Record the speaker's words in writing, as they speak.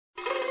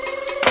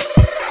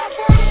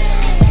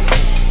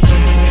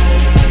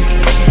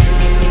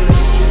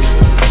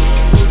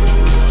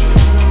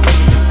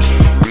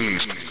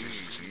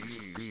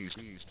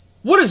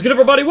What is good,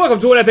 everybody? Welcome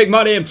to an Epic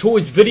My Damn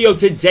Toys video.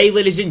 Today,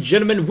 ladies and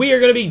gentlemen, we are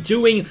going to be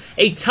doing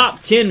a top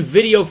 10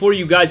 video for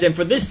you guys. And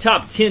for this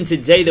top 10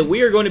 today that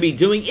we are going to be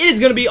doing, it is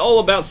going to be all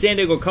about San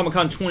Diego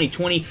Comic-Con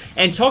 2020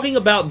 and talking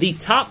about the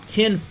top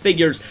 10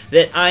 figures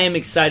that I am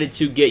excited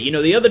to get. You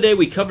know, the other day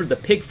we covered the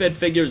pick fed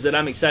figures that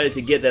I'm excited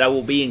to get that I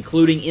will be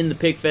including in the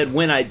pick fed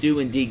when I do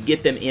indeed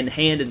get them in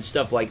hand and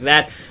stuff like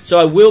that. So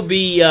I will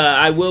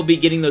be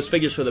getting those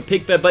figures for the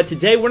pick fed. But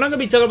today we're not going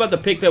to be talking about the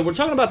pick fed. We're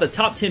talking about the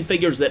top 10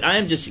 figures that I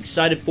am just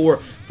excited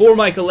for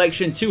my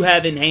collection to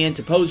have in hand,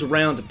 to pose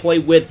around, to play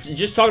with.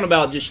 Just talking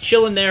about just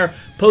chilling there,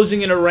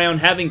 posing it around,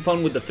 having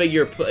fun with the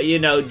figure, you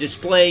know,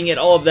 displaying it,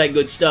 all of that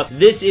good stuff.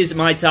 This is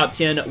my top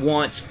 10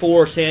 wants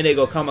for San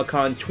Diego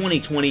Comic-Con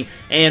 2020,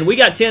 and we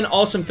got 10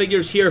 awesome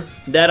figures here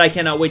that I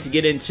cannot wait to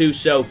get into.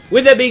 So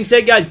with that being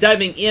said, guys,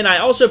 diving in, I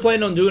also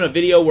planned on doing a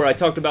video where I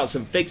talked about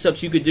some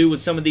fix-ups you could do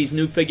with some of these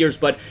new figures,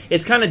 but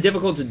it's kind of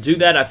difficult to do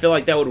that. I feel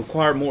like that would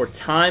require more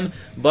time,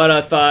 but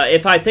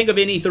if I think of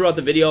any throughout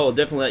the video, I'll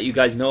definitely let you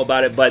guys know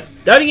about it. But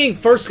diving in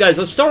first, guys,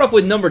 let's start off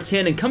with number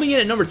 10, and coming in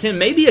at number 10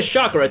 may be a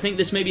shocker. I think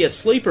this may be a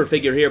sleeper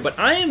figure here, but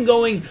I am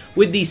going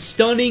with the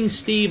stunning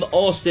Steve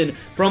Austin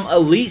from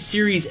Elite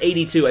Series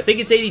 82. I think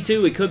it's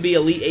 82. It could be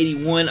Elite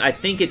 81. I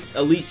think it's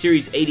Elite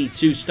Series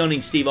 82,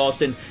 stunning Steve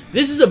Austin.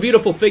 This is a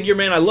beautiful figure,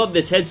 man. I love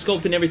this head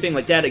sculpt and everything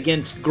like that.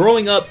 Again,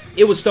 growing up,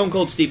 it was Stone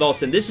Cold Steve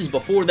Austin. This is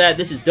before that.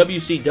 This is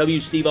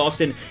WCW Steve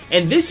Austin,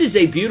 and this is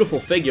a beautiful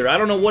figure. I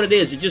don't know what it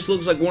is. It just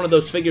looks like one of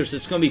those figures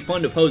that's going to be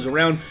fun to pose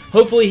around.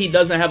 Hopefully, he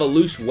doesn't have a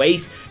loose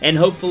waist, and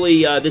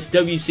hopefully, this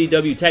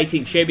WCW Tag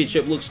Team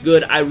Championship looks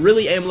good. I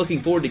really am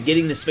looking forward to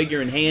getting this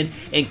figure in hand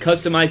and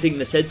customizing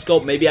this head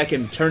sculpt. Maybe I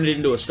can turn it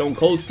into a Stone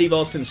Cold Steve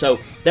Austin, so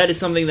that is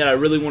something that I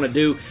really want to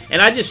do,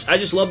 and I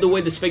just love the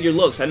way this figure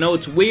looks. I know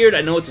it's weird.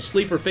 I know it's a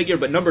sleeper figure,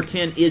 but number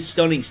 10 is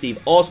stunning Steve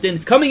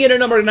Austin. Coming in at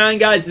number 9,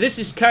 guys, this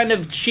is kind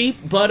of cheap,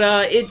 but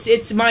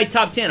it's my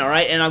top 10, all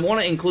right, and I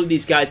want to include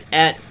these guys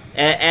at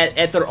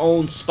their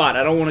own spot.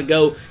 I don't want to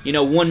go, you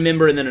know, one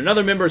member and then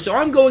another member, so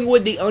I'm going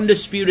with the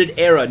Undisputed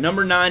Era.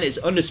 Number 9 is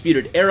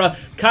Undisputed Era.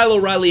 Kyle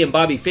O'Reilly and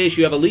Bobby Fish.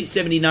 You have Elite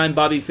 79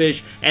 Bobby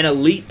Fish and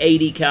Elite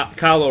 80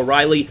 Kyle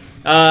O'Reilly.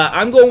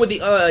 I'm going with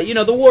the, you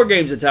know, the War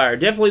Games attire.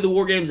 Definitely the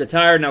War Games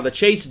attire. Now, the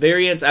Chase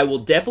variants, I will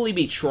definitely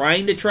be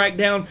trying to track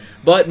down,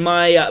 but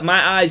my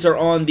eyes are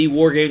on the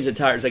War Games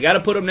attires. I got to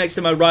put them next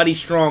to my Roddy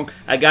Strong.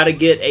 I got to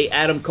get a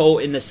Adam Cole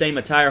in the same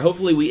attire.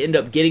 Hopefully, we end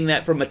up getting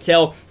that from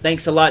Mattel.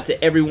 Thanks a lot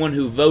to everyone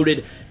who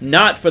voted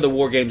not for the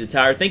War Games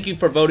attire. Thank you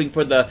for voting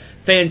for the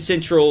Fan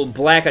Central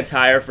black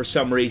attire for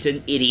some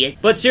reason, idiot.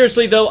 But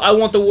seriously, though, I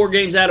want the War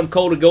Games Adam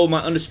Cole to go with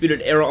my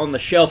Undisputed Era on the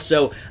shelf,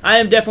 so I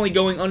am definitely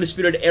going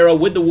Undisputed Era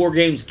with the War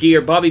Games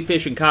gear, Bobby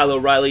Fish and Kyle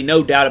O'Reilly,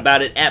 no doubt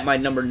about it, at my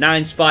number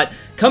 9 spot.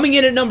 Coming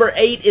in at number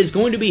 8 is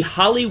going to be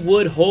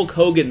Hollywood Hulk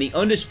Hogan, the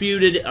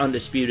Undisputed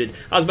Edition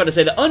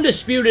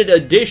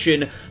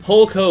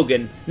Hulk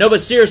Hogan. No,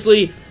 but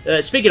seriously,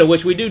 speaking of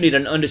which, we do need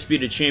an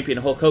Undisputed Champion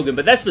Hulk Hogan,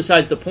 but that's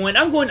besides the point.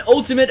 I'm going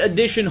Ultimate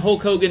Edition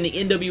Hulk Hogan, the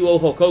NWO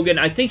Hulk Hogan.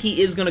 I think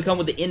he is going to come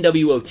with the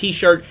NWO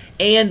t-shirt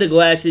and the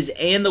glasses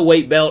and the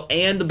weight belt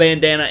and the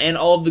bandana and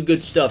all of the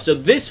good stuff. So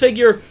this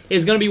figure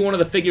is going to be one of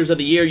the figures of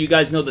the year. You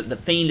guys know that the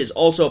Fiend is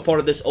also a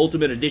part of this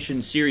Ultimate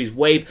Edition series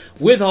wave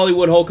with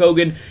Hollywood Hulk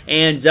Hogan,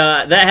 and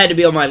that had to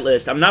be on my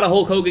list. I'm not a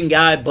Hulk Hogan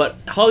guy, but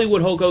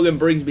Hollywood Hulk Hogan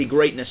brings me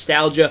great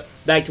nostalgia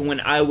back to when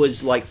I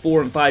was like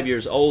 4 and 5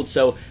 years old,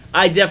 so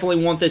I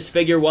definitely want this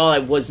figure. While I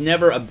was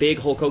never a big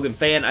Hulk Hogan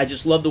fan, I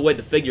just love the way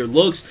the figure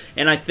looks,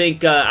 and I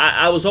think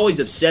I was always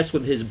obsessed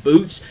with his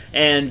boots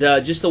and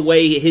just the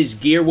way his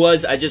gear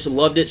was. I just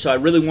loved it, so I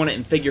really want it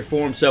in figure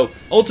form. So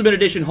Ultimate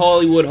Edition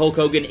Hollywood Hulk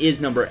Hogan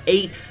is number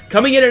 8.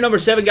 Coming in at number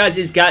 7, guys,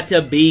 is got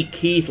to be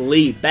Keith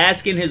Lee.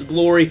 Bask in his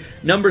glory.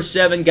 Number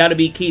 7, got to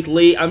be Keith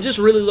Lee. I'm just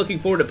really looking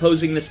forward to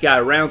posing this guy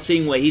around,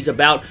 seeing what he's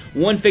about.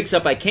 One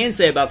fix-up I can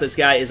say about this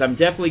guy is I'm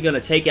definitely going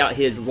to take out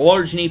his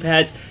large knee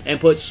pads and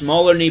put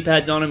smaller knee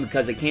pads on him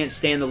because I can't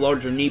stand the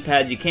larger knee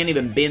pads. You can't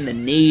even bend the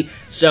knee,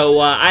 so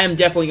I am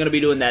definitely going to be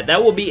doing that.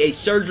 That will be a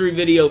surgery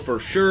video for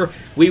sure.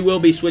 We will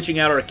be switching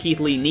out our Keith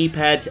Lee knee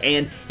pads,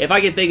 and if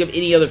I can think of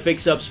any other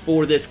fix-ups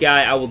for this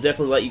guy, I will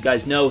definitely let you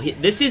guys know.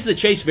 This is the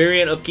Chase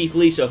variant of Keith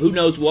Lee, so who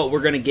knows what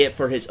we're going to get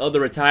for his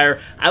other attire.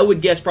 I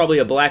would guess probably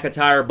a black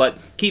attire, but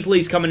Keith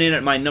Lee's coming in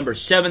at my number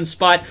 7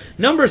 spot.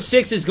 Number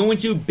 6 is going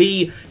to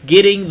be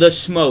Getting the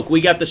Smoke. We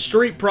got the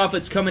Street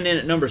Profits coming in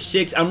at number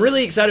 6. I'm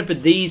really excited for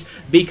these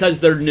because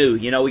they're new.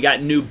 You know, we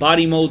got new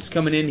body molds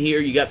coming in here.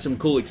 You got some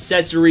cool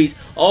accessories,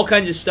 all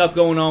kinds of stuff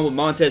going on with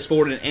Montez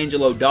Ford and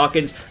Angelo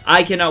Dawkins.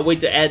 I cannot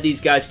wait to add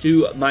these guys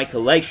to my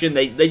collection.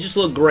 They just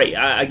look great.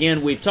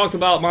 Again, we've talked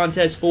about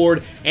Montez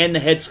Ford and the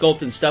head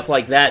sculpt and stuff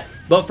like that,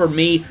 but for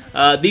me,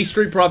 these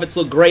Street Profits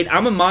look great.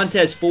 I'm a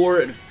Montez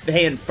Ford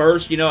fan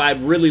first. You know, I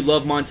really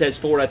love Montez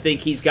Ford. I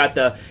think he's got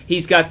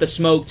the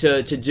smoke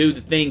to do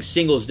the things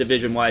singles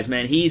division wise,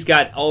 man. He's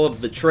got all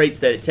of the traits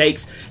that it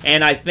takes,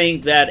 and I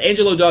think that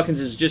Angelo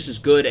Dawkins is just as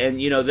good,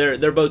 and you know,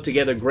 they're both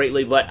together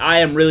greatly. But I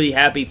am really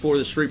happy for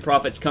the Street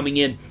Profits coming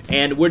in,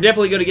 and we're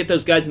definitely going to get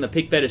those guys in the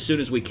pick fed as soon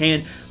as we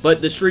can. But but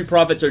the Street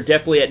Profits are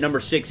definitely at number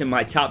 6 in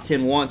my top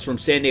 10 wants from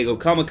San Diego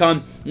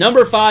Comic-Con.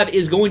 Number 5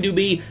 is going to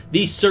be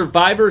the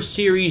Survivor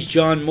Series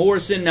John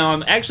Morrison. Now,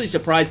 I'm actually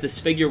surprised this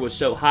figure was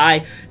so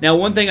high. Now,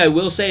 one thing I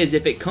will say is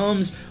if it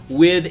comes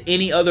with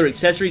any other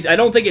accessories, I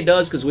don't think it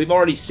does because we've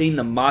already seen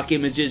the mock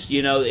images.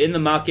 You know, in the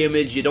mock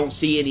image, you don't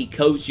see any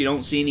coats, you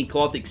don't see any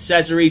cloth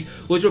accessories,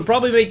 which would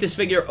probably make this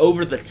figure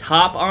over the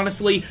top,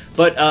 honestly,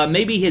 but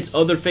maybe his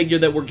other figure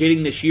that we're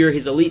getting this year,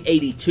 his Elite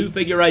 82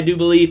 figure, I do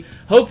believe.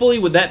 Hopefully,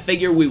 with that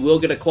figure, we will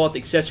get a cloth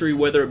accessory,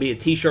 whether it be a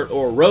t-shirt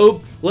or a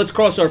robe. Let's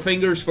cross our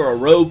fingers for a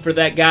robe for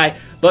that guy.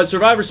 But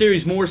Survivor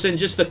Series Morrison,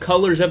 just the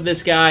colors of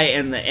this guy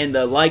and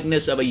the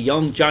likeness of a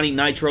young Johnny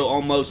Nitro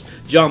almost,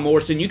 John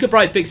Morrison. You could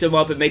probably fix him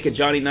up and make a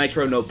Johnny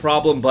Nitro, no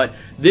problem, but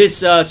this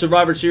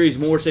Survivor Series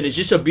Morrison is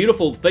just a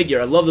beautiful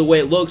figure. I love the way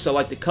it looks. I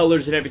like the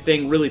colors and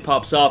everything. Really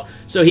pops off.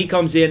 So he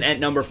comes in at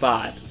number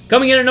 5.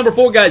 Coming in at number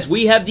 4, guys,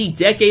 we have the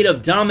Decade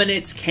of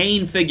Dominance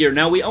Kane figure.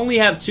 Now, we only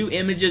have 2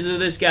 images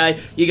of this guy.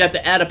 You got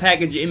the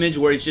out-of-package image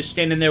where he's just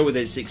standing there with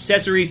his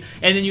accessories,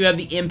 and then you have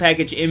the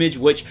in-package image,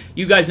 which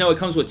you guys know it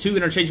comes with 2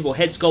 interchangeable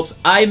head sculpts.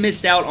 I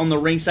missed out on the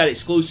ringside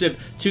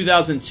exclusive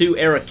 2002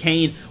 era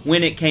Kane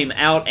when it came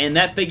out, and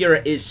that figure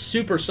is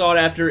super sought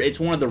after. It's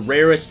one of the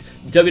rarest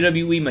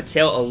WWE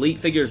Mattel Elite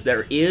figures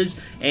there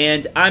is,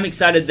 and I'm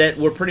excited that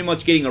we're pretty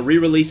much getting a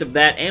re-release of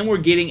that, and we're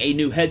getting a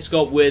new head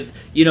sculpt with,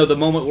 you know, the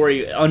moment where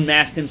he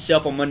unmasked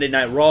himself on Monday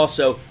Night Raw.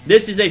 So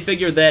this is a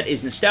figure that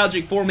is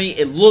nostalgic for me.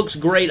 It looks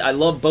great. I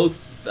love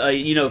both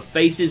you know,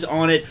 faces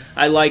on it.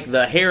 I like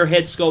the hair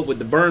head sculpt with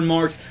the burn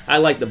marks. I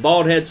like the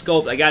bald head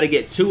sculpt. I got to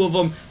get 2 of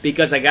them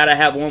because I got to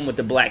have one with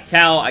the black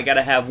towel. I got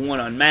to have one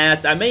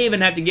unmasked. I may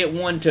even have to get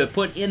one to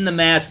put in the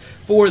mask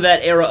for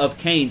that era of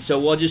Kane, so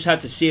we'll just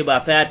have to see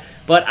about that.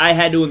 But I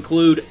had to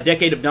include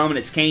Decade of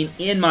Dominance Kane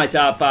in my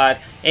top 5,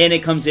 and it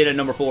comes in at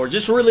number 4.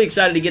 Just really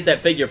excited to get that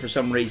figure for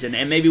some reason,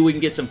 and maybe we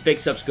can get some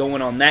fix-ups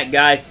going on that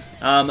guy.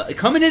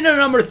 Coming in at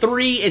number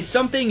 3 is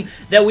something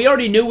that we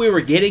already knew we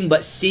were getting,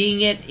 but seeing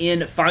it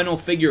in final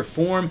figure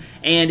form,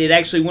 and it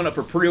actually went up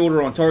for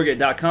pre-order on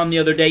Target.com the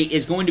other day,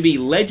 is going to be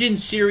Legend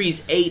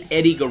Series 8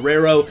 Eddie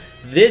Guerrero.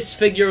 This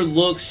figure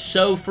looks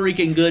so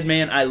freaking good,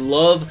 man. I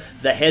love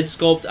the head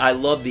sculpt. I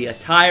love the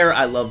attire.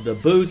 I love the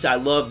boots. I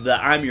love the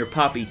I'm Your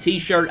Poppy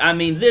t-shirt. I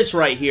mean, this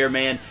right here,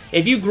 man.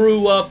 If you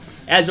grew up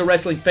as a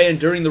wrestling fan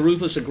during the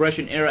Ruthless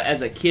Aggression era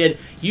as a kid,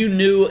 you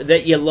knew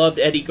that you loved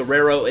Eddie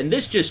Guerrero, and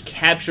this just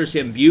captures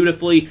him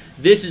beautifully.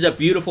 This is a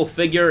beautiful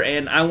figure,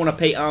 and I want to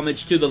pay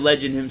homage to the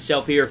legend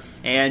himself here,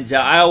 and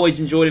I always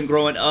enjoyed him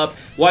growing up.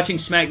 Watching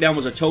SmackDown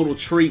was a total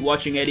treat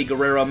watching Eddie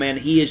Guerrero, man.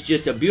 He is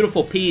just a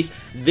beautiful piece.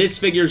 This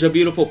figure is a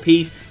beautiful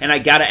piece, and I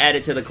got to add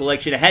it to the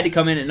collection. It had to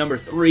come in at number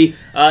 3.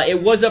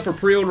 It was up for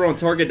pre-order on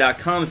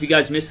Target.com if you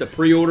guys missed the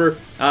pre-order.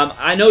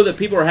 I know that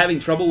people are having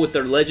trouble with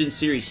their Legend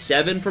Series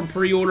 7 from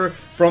pre-order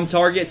from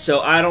Target,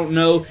 so I don't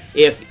know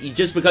if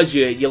just because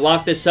you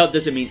lock this up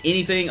doesn't mean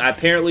anything.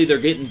 Apparently, they're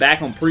getting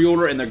back on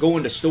pre-order, and they're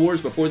going to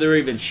stores before they're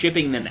even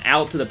shipping them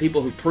out to the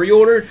people who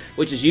pre-ordered,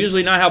 which is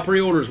usually not how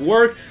pre-orders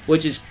work,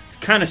 which is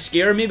kind of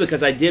scaring me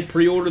because I did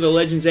pre-order the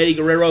Legends Eddie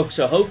Guerrero,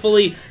 so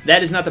hopefully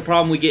that is not the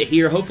problem we get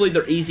here. Hopefully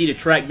they're easy to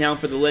track down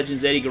for the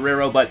Legends Eddie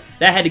Guerrero, but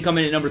that had to come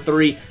in at number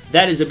 3.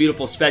 That is a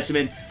beautiful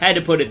specimen. Had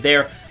to put it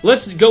there.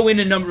 Let's go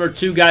into number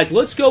 2, guys.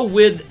 Let's go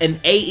with an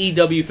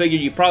AEW figure.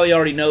 You probably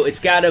already know. It's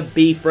got to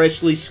be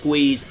freshly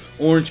squeezed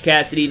Orange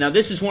Cassidy. Now,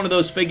 this is one of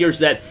those figures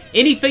that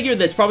any figure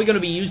that's probably going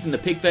to be used in the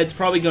pick fed's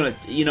probably going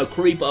to, you know,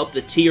 creep up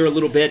the tier a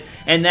little bit,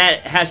 and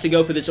that has to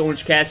go for this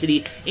Orange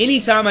Cassidy.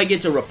 Anytime I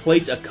get to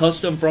replace a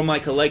custom from my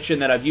collection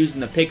that I've used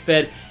in the pick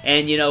fed,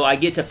 and, you know, I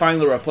get to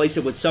finally replace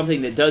it with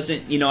something that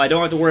doesn't, you know, I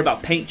don't have to worry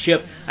about paint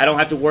chip. I don't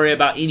have to worry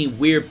about any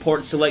weird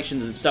part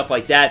selections and stuff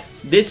like that.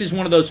 This is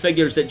one of those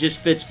figures that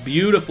just fits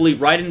beautifully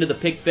right into the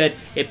pick fed.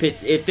 It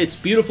fits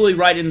beautifully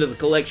right into the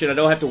collection. I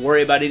don't have to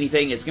worry about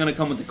anything. It's going to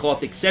come with the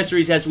cloth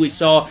accessories, as we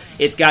saw.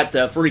 It's got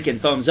the freaking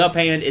thumbs up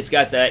hand. It's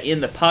got the in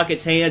the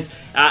pockets hands.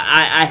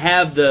 I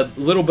have the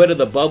little bit of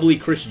the bubbly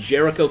Chris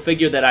Jericho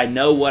figure that I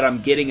know what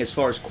I'm getting as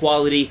far as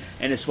quality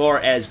and as far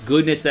as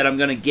goodness that I'm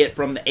going to get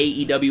from the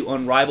AEW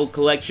Unrivaled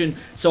collection.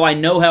 So I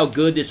know how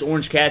good this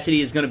Orange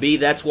Cassidy is going to be.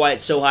 That's why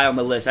it's so high on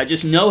the list. I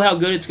just know how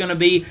good it's going to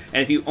be,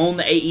 and if you own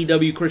the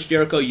AEW Chris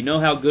Jericho, you know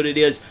how good it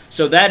is.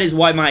 So that is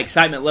why my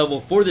excitement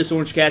level for this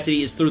Orange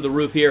Cassidy is through the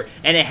roof here,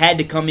 and it had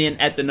to come in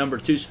at the number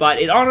 2 spot.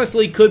 It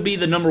honestly could be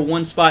the number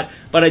 1 spot,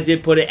 but I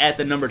did put it at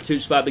the number 2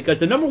 spot because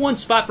the number 1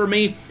 spot for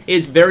me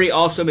is very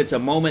awesome. It's a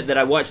moment that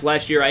I watched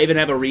last year. I even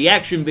have a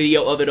reaction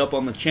video of it up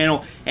on the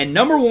channel, and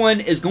number 1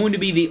 is going to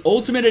be the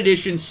Ultimate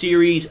Edition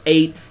Series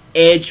 8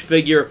 Edge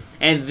figure,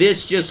 and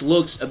this just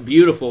looks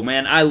beautiful,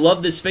 man. I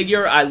love this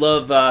figure. I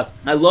love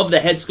the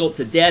head sculpt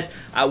to death.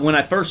 When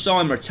I first saw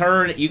him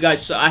return, you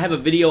guys saw, I have a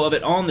video of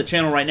it on the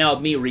channel right now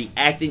of me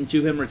reacting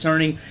to him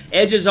returning.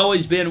 Edge has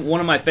always been one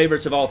of my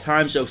favorites of all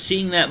time, so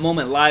seeing that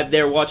moment live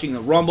there, watching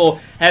the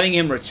Rumble, having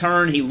him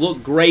return, he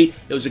looked great.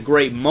 It was a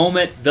great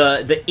moment.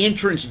 The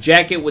entrance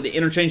jacket with the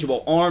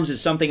interchangeable arms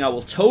is something I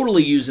will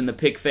totally use in the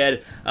pick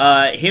fed.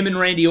 Him and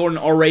Randy Orton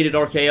R-rated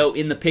RKO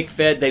in the pick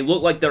fed. They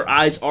look like their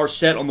eyes are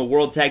set on the the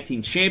World Tag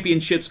Team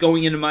Championships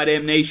going into My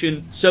Damn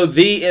Nation. So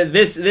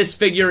this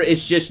figure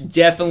is just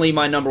definitely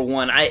my number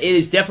one. It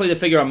is definitely the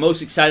figure I'm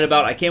most excited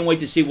about. I can't wait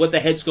to see what the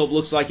head sculpt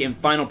looks like in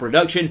final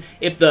production.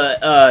 If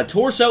the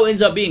torso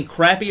ends up being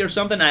crappy or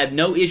something, I have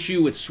no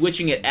issue with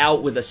switching it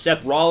out with a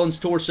Seth Rollins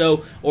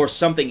torso or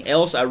something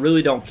else. I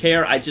really don't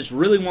care. I just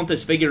really want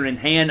this figure in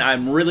hand.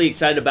 I'm really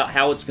excited about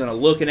how it's going to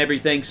look and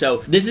everything. So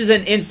this is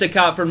an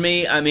Instacot for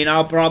me. I mean,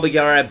 I'll probably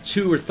grab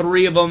 2 or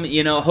 3 of them.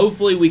 You know,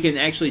 hopefully we can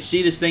actually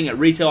see this thing at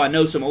retail. I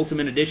know some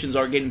Ultimate Editions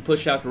are getting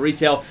pushed out to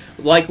retail,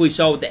 like we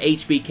saw with the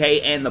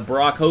HBK and the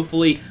Brock.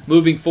 Hopefully,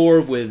 moving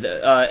forward with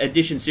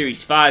Edition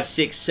Series 5,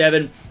 6,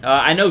 7.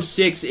 I know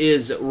 6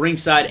 is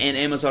ringside and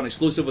Amazon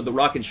exclusive with The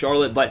Rock and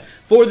Charlotte, but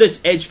for this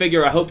Edge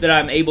figure, I hope that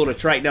I'm able to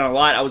track down a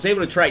lot. I was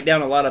able to track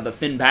down a lot of the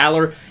Finn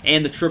Balor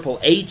and the Triple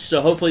H,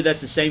 so hopefully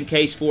that's the same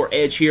case for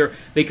Edge here,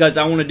 because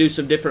I want to do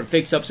some different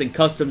fix-ups and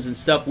customs and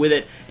stuff with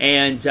it,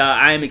 and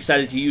I am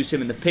excited to use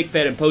him in the pick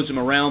fed and pose him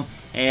around.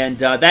 And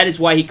that is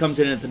why he comes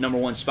in at the number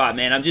 1 spot,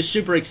 man. I'm just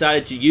super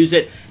excited to use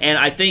it, and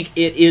I think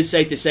it is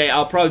safe to say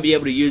I'll probably be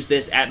able to use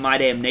this at My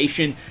Damn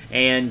Nation,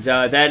 and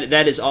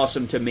that is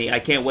awesome to me. I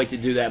can't wait to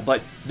do that.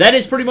 But that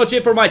is pretty much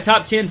it for my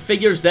top 10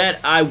 figures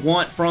that I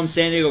want from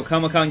San Diego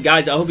Comic-Con.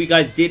 Guys, I hope you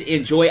guys did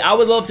enjoy. I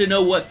would love to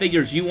know what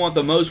figures you want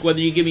the most, whether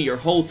you give me your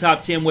whole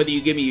top 10, whether you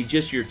give me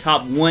just your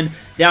top 1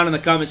 down in the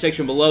comment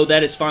section below.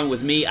 That is fine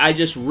with me. I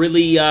just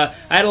really, I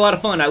had a lot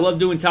of fun. I love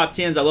doing top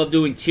 10s. I love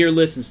doing tier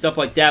lists and stuff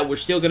like that. We're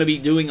still going to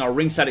be doing our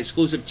ringside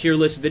exclusive tier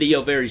list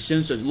video very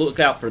soon, so look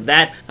out for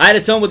that. I had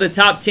a ton with the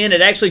top 10. It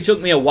actually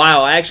took me a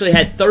while. I actually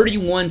had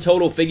 31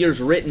 total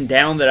figures written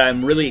down that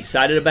I'm really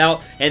excited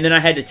about, and then I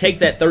had to take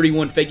that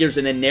 31 figures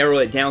and then narrow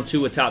it down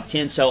to a top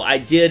 10, so I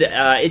did.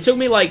 It took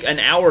me like an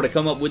hour to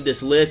come up with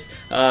this list,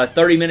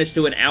 30 minutes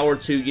to an hour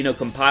to, you know,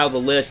 compile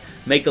the list,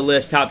 make the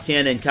list top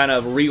 10, and kind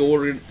of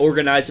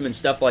reorganize them and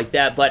stuff like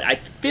that, but I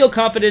feel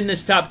confident in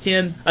this top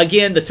 10.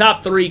 Again, the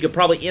top 3 could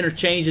probably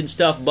interchange and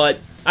stuff, but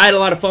I had a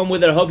lot of fun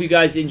with it. I hope you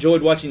guys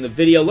enjoyed watching the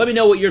video. Let me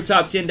know what your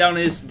top 10 down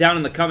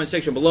in the comment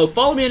section below.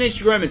 Follow me on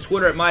Instagram and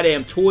Twitter at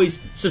MyDamnToys.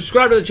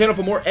 Subscribe to the channel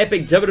for more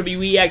epic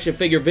WWE action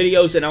figure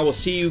videos, and I will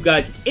see you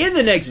guys in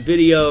the next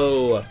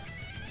video.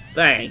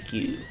 Thank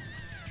you.